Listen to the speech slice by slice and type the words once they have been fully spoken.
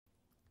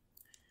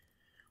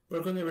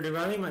Welcome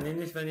everybody, my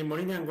name is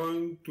Molina. I'm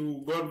going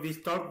to work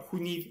this talk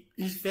who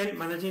is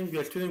managing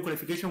the student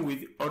qualification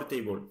with our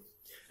table.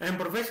 I'm a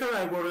professor,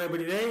 I work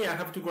every day, I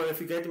have to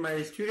qualify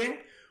my student.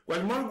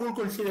 What more would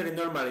consider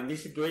normal in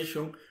this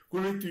situation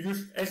would be to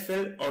use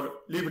Excel or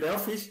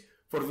LibreOffice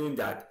for doing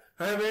that.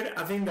 However,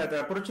 I think that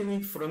approaching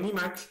it from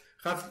Emacs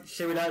has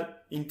several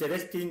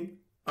interesting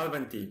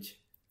advantages.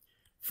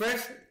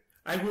 First,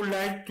 I would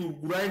like to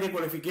write the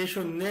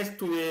qualification next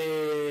to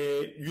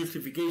the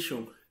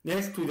justification,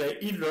 next to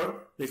the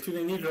error, the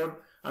student error,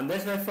 and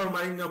that's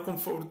why I'm not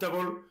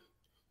comfortable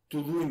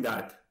to doing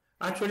that.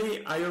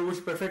 Actually, I always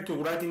prefer to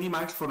write in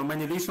Emacs for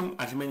many reasons,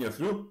 as many as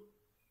you.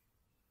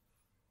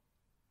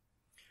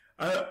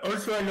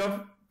 Also, I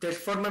love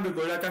test format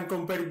because I can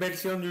compare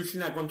versions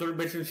using a control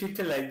version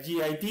system like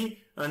GIT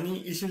and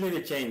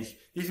easily change.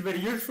 This is very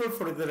useful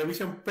for the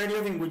revision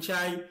period in which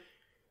a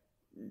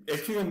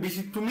student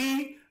visits to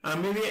me,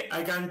 and maybe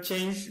I can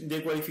change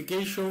the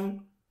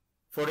qualification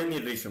for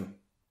any reason.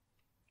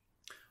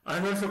 I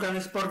also can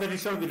export the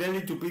result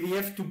directly to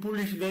PDF to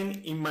publish them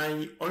in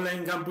my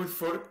online campus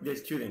for the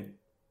student.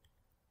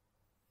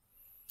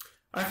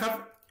 I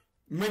have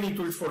many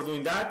tools for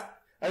doing that.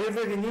 I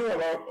already knew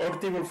about our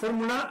table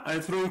formula. I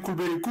thought it could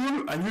be very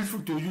cool and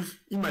useful to use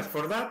Emacs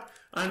for that,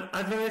 and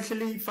I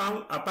recently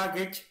found a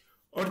package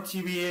or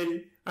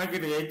GBL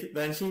aggregate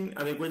that seemed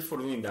adequate for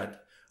doing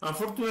that.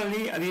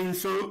 Unfortunately, I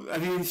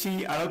didn't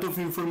see a lot of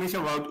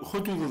information about how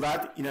to do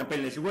that in a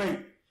painless way.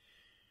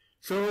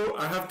 So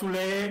I have to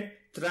learn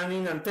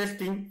training and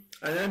testing,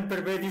 and then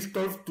prepare this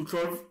talk to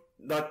solve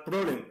that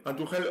problem and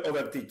to help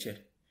other teachers.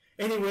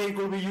 Anyway, it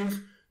could be used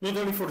not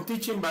only for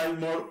teaching but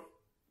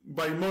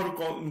more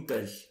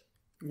context.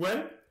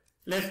 Well,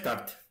 let's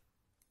start.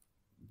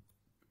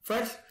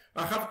 First,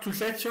 I have two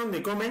sections,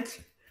 the comments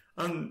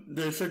and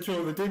the section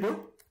of the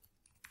table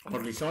or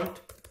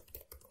result.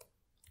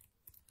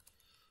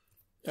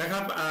 I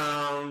have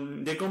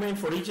the comment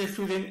for each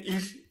student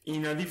is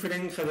in a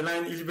different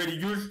headline. Is very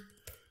used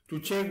to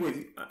check with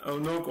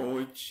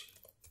which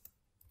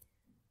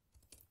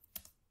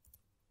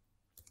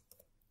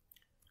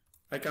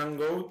I can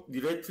go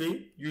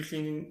directly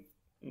using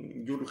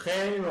your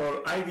help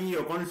or ID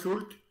or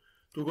consult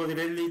to go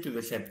directly to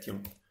the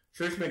section.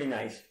 So it's very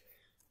nice.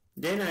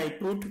 Then I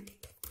put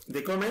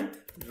the comment,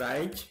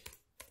 right,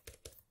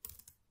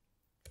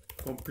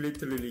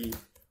 completely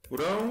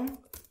wrong,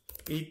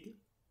 it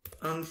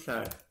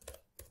answer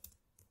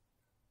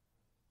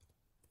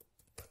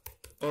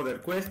other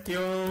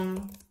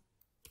question.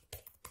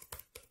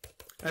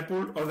 I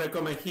put other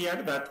comment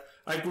here that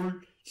I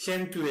could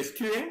send to the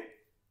student,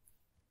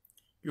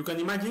 you can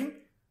imagine,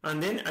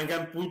 and then I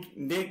can put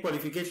the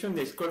qualification,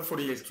 the score for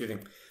each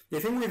student. The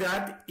thing with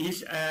that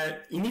is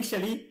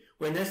initially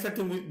when I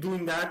started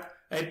doing that,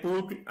 I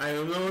put, I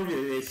don't know,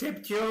 the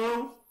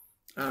section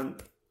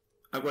and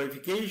a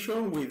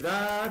qualification with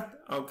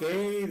that.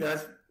 Okay,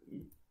 that's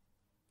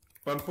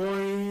 1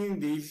 point,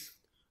 this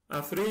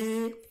a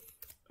 3,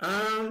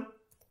 and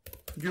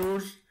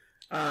use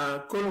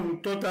a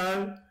column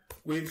total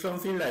with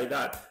something like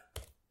that.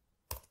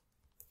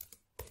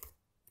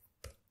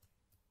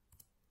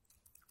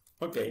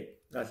 Okay,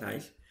 that's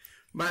nice.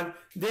 But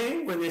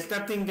then when I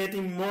started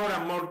getting more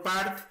and more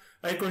parts,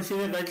 I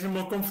consider that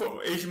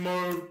it's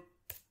more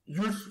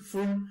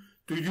useful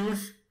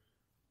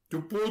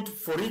to put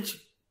for each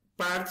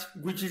part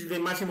which is the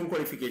maximum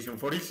qualification,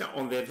 for each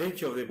on the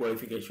range of the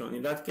qualification.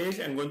 In that case,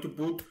 I'm going to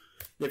put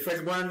the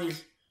first one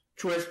is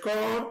 2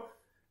 score,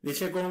 the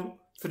second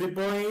 3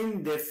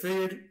 points, the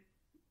third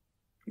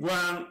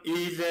one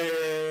is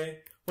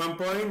 1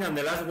 point, and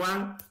the last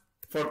one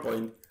 4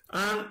 points.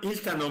 And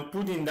it cannot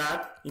put in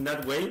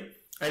that way.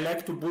 I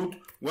like to put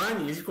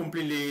 1 is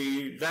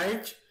completely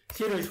right,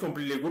 0 is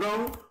completely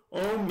wrong,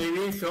 or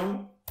maybe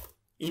some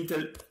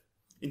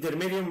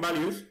intermediate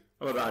values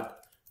about that.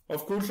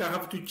 Of course, I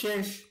have to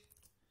change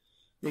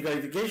the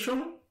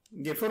qualification,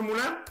 the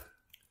formula,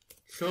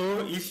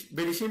 so it's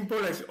very simple.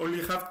 I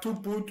only have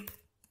to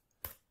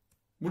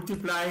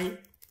multiply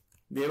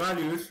the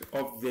values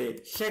of the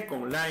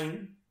second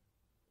line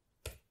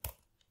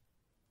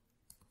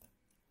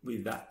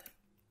with that.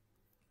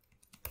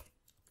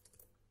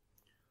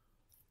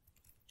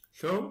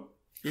 So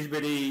it's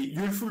very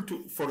useful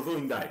for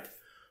doing that.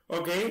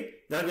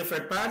 Okay, that's the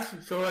first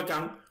part. So I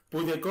can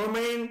put the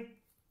comment,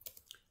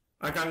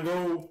 I can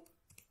go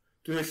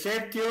to the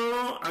section,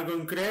 I'm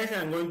going to create,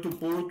 I'm going to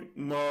put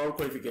more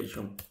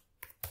qualification.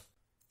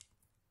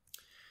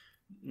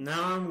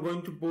 Now I'm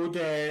going to put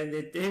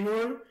the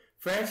table.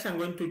 First I'm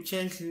going to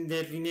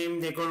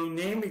rename the column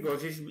name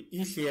because it's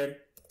easier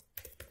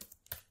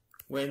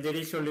when there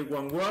is only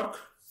one word.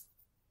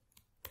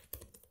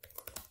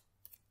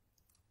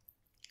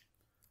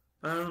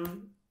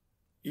 And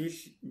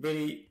it's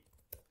very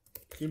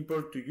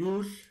simple to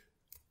use.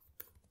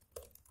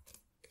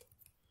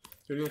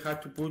 So you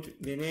have to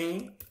put the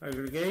name,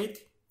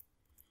 aggregate,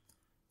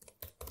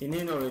 the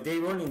name of the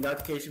table, in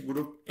that case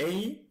group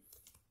A,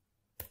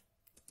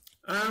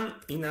 and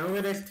in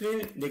another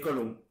string the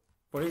column.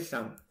 For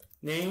example,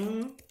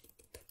 name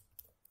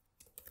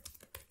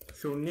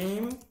So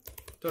name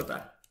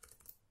total.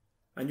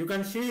 And you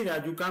can see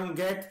that you can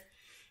get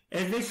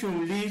a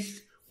lesson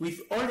list with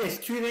all the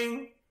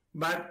students,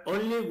 but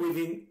only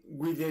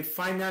with the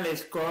final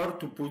score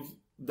to put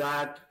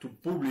that to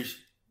publish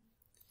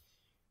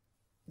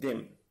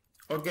them.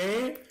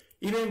 Okay,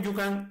 even you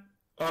can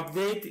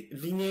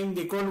update, rename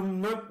the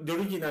column, not the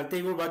original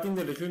table, but in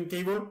the lesson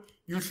table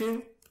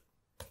using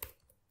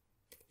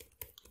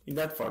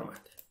that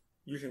format.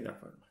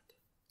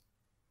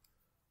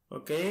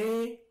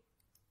 Okay,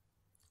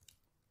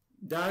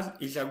 that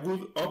is a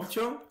good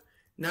option.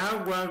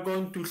 Now we are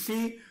going to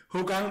see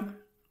how can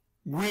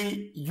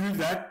we use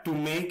that to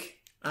make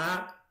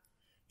a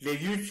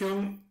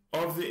reduction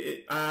of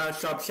the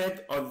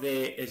subset of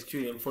the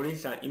student. For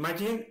instance,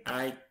 imagine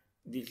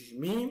this is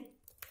me.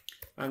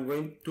 I'm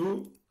going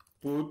to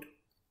put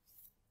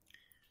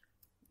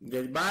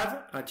the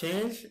bad a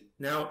change.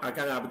 Now I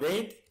can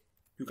update.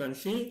 You can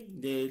see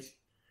this,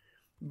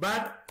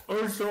 but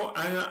also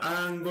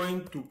I'm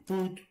going to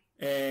put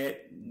a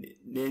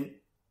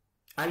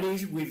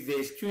list with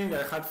the student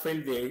that had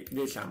failed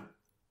the exam.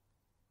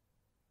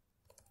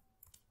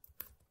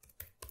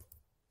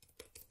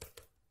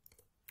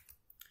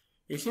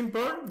 It's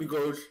simple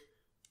because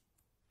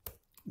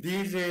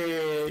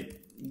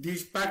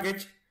this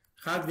package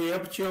has the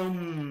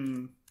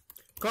option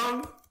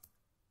conf.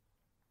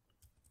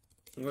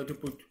 I'm going to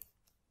put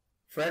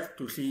first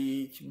to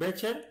see it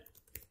better.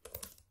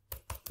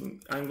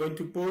 I'm going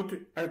to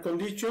put a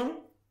condition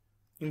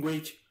in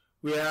which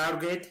we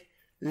get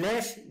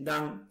less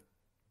than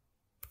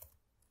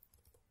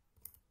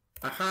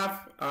I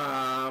have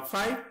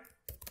 5.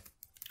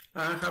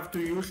 I have to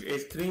use a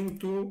string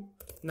to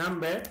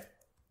number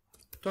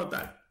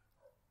total.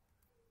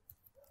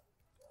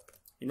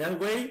 In that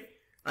way,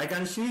 I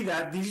can see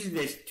that this is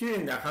the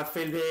student that has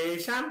failed the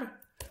exam.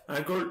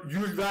 I could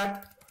use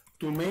that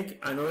to make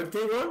another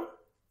table.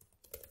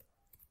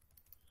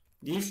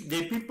 This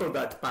the people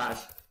that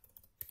pass.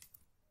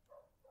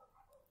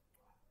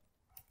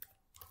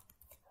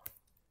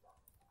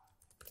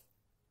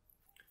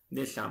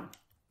 The sum.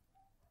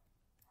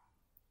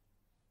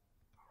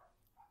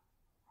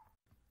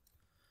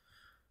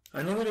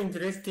 Another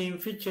interesting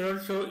feature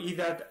also is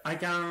that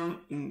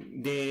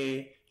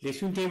the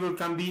lesson table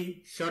can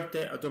be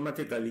sorted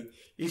automatically.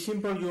 It's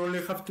simple, you only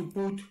have to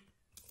put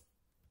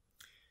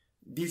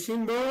this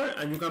symbol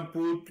and you can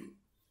put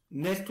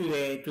next to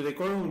the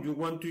column you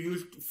want to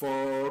use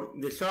for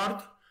the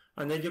sort,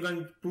 and then you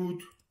can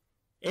put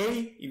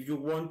A if you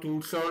want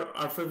to sort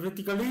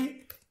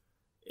alphabetically.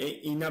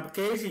 In that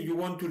case, if you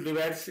want to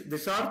reverse the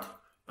sort,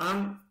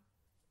 and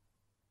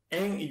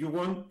N if you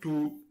want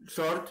to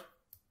sort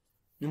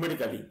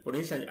numerically. For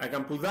instance, I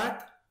can put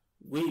that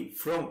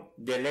from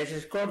the less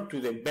score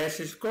to the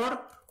best score,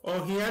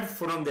 or here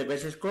from the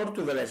best score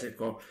to the less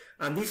score.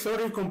 And this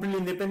sort is completely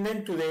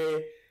independent to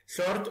the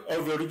sort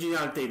of the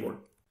original table.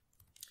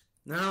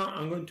 Now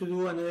I'm going to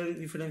do another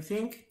different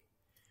thing.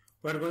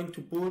 We're going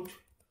to put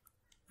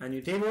a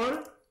new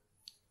table.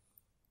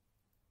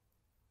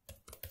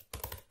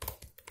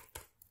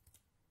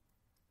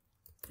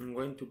 I'm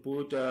going to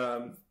put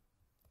a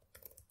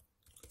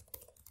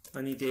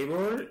new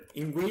table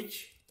in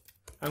which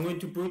I'm going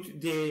to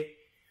put the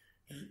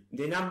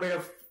number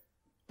of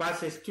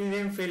pass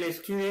student, fail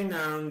student,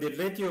 and the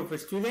ratio of a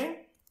student.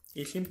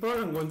 It's simple.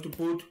 I'm going to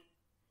put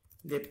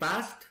the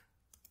past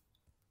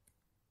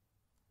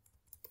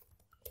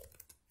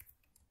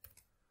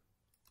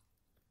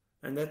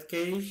in that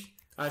case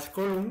as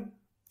column.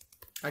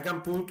 I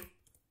can put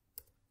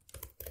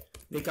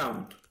the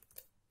count.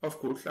 Of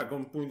course, I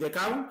can put the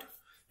count,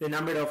 the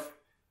number of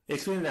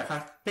students that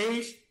have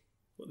passed,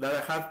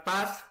 that have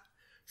passed.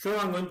 So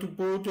I'm going to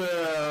put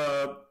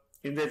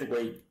in that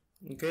way.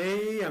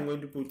 Okay, I'm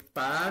going to put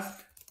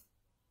passed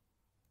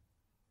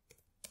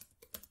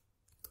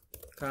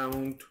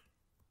count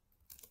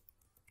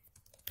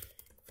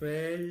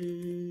fail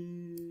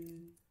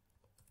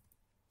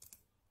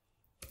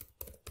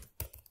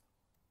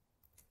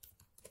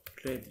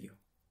ratio.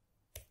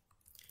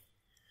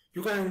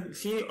 You can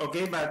see,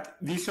 okay, but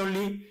this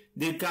only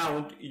the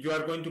count you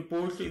are going to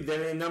put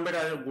the number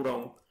are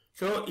wrong.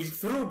 So it's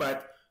true,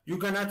 but you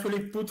can actually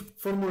put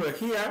formula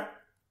here.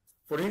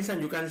 For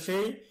instance, you can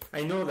say,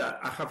 I know that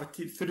I have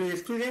 3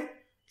 students,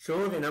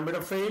 so the number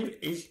of fail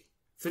is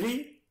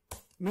 3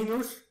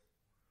 minus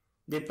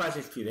the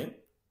pass student.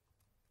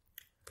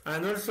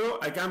 And also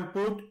I can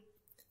put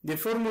the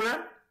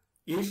formula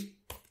is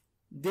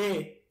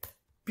the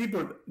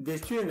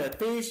student that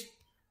pays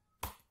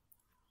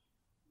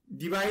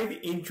divide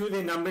into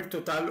the number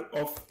total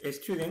of a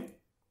student.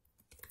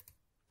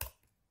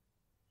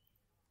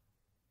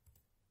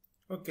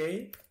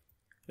 Okay,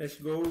 let's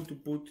go to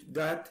put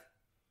that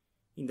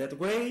in that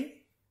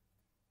way.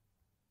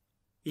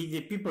 If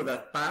the people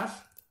that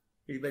pass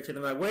is better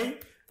that way,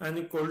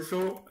 and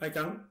also I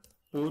can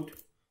put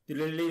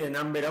directly the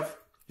number of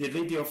the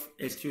ratio of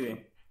a student.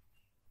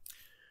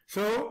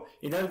 So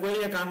in that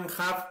way I can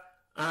have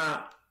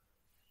a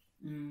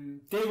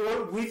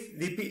table with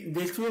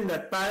the student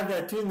that passed,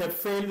 the student that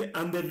failed,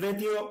 and the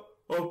ratio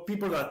of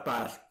people that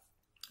passed.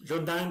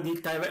 sometimes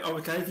this type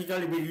of statistical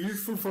is very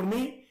useful for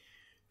me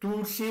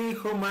to see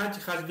how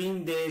much has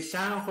been the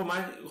sum, how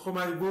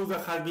much good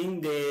has been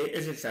the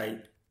exercise.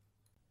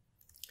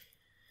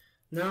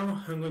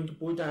 Now I'm going to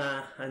put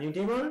a new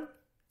table.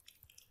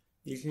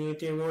 This new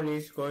table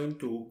is going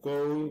to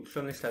go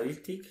some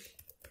statistics.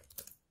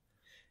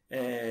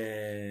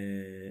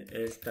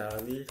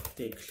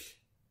 Statistics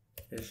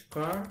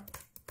score.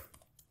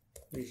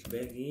 This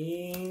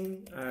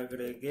begin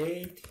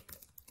aggregate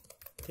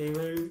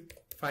table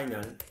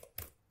final.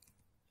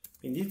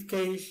 In this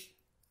case,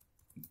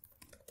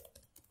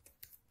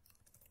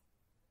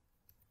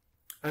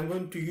 I'm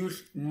going to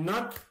use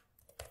not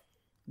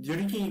the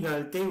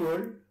original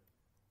table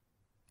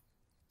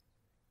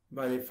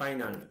but the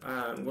final.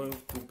 I'm going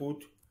to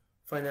put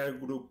final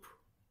group,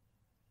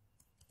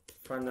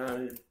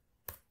 final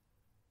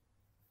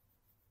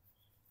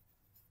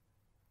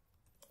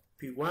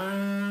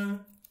P1,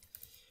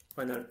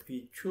 final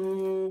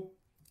P2,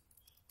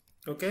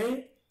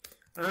 okay,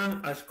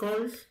 and as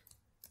calls,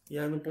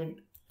 I'm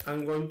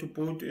going to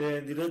put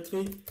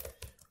directly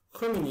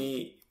how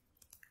many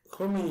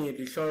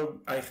results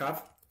I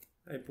have.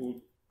 I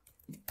put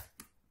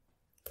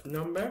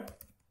number.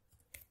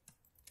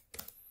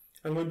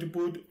 I'm going to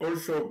put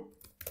also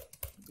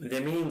the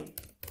mean.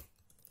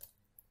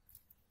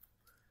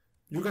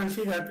 You can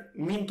see that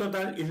mean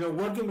total is not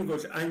working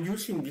because I'm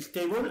using this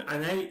table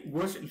and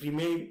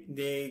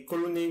the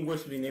column name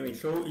was renamed,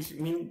 so it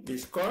means the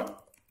score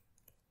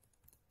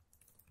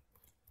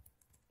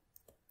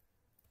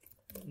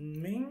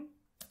mean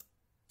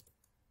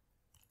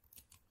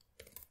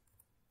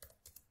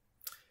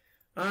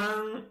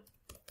and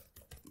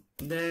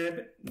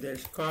the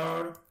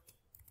score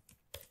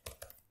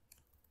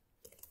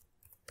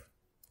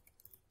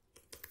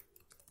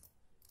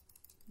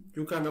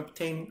you can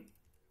obtain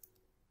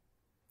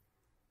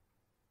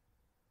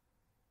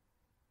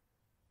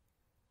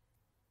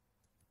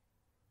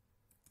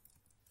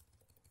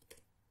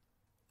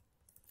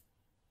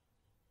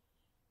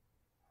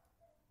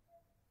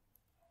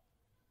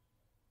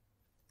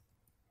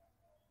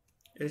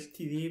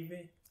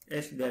SDEV.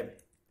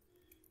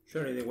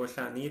 Sorry, there was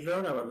an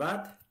error about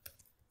that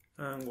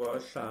and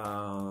was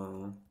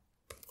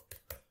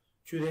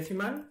 2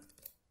 decimal,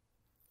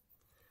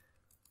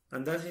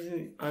 and that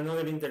is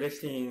another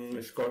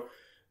interesting score.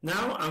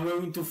 Now I'm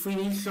going to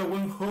finish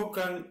showing how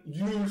can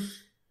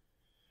use.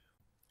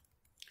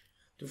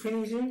 To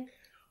finish it,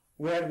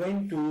 we are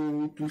going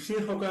to see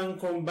how can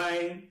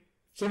combine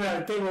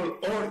several tables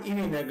or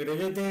even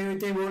aggregate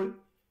table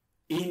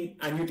in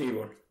a new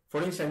table.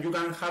 For instance, you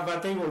can have a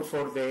table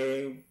for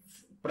the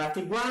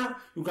practice 1,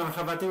 you can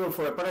have a table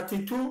for a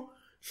practice 2.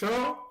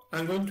 So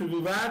I'm going to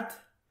do that.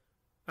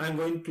 I'm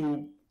going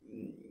to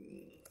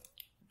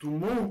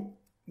move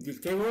this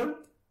table.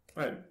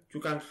 Well, you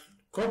can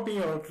copy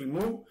or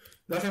remove,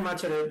 doesn't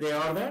matter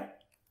the order.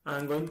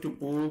 I'm going to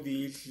put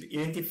this,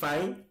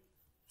 identify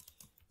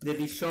the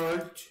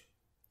result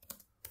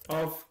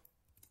of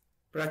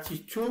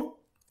practice 2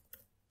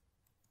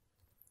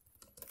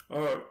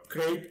 or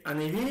create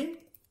an ID.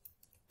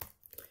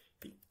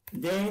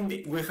 Then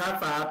we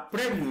have a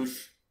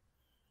previous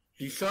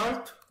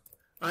result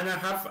and I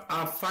have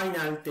a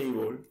final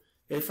table.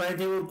 The final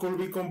table could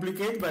be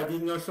complicated, but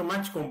it's not so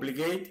much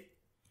complicated.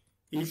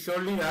 It's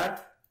only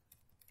that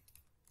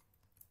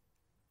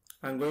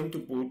I'm going to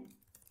put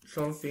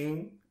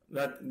something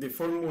that the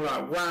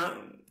formula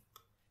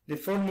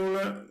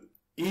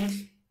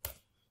is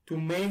to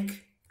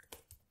make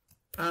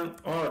an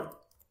or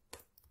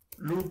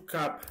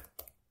lookup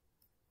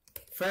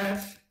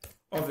first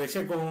of the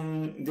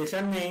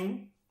same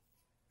name,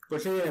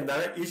 considering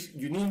that is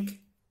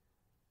unique,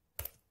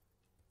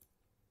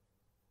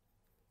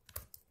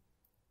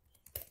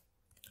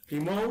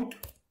 remote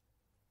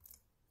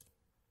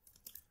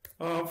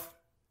of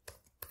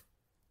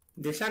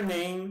the same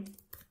name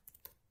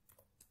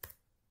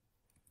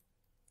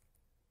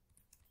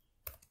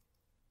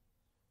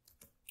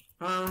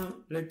and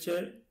let's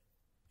say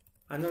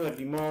another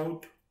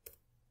remote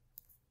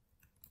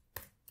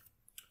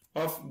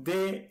of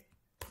the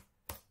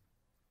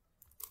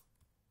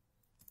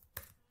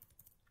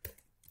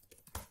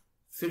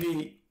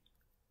three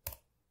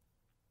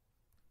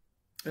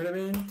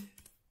element.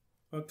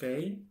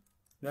 Okay,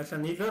 that's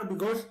an error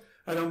because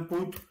I don't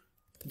put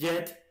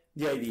yet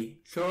the ID.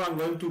 So I'm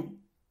going to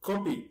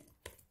copy,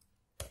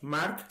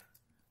 mark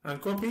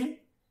and copy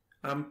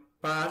and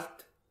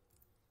paste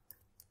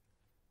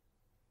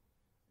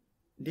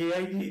the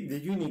ID, the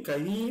unique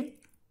ID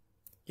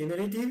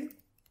generated.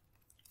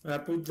 I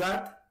put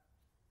that.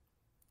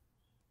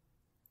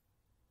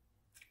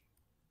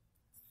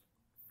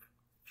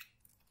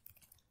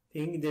 I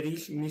think there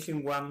is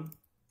missing one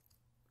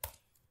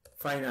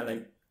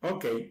finally.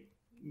 Okay,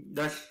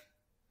 that's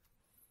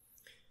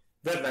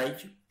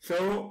right.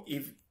 So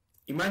if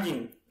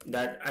imagine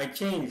that I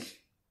change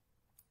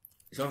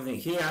something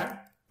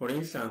here, for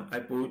instance, I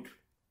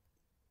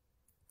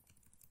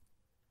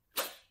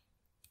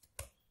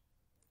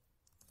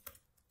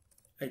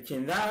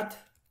change that.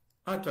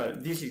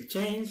 Actually, this is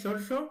changed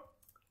also,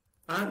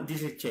 and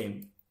this is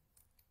changed.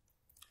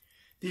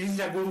 This is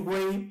a good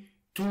way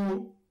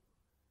to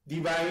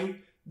divide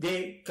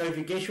the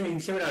qualification in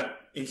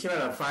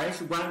several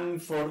files, one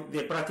for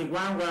the practice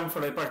 1, one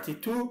for the practice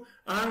 2,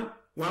 and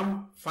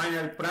one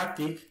final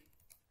practice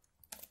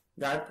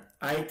that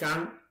I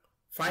can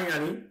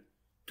finally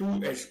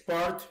to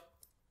export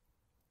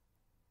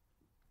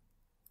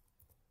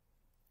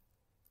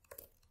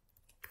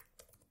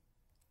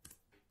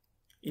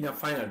in a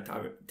final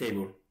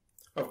table.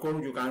 Of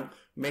course, you can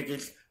make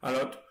it a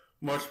lot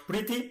more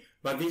pretty,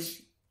 but this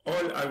is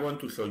all I want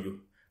to show you.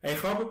 I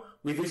hope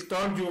with this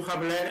talk you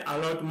have learned a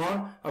lot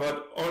more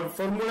about our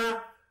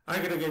formula,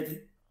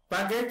 aggregate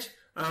package,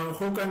 and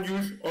how can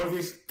use all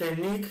these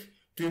techniques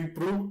to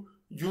improve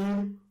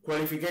your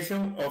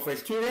qualification of a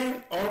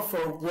student or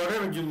for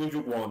whatever you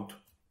want.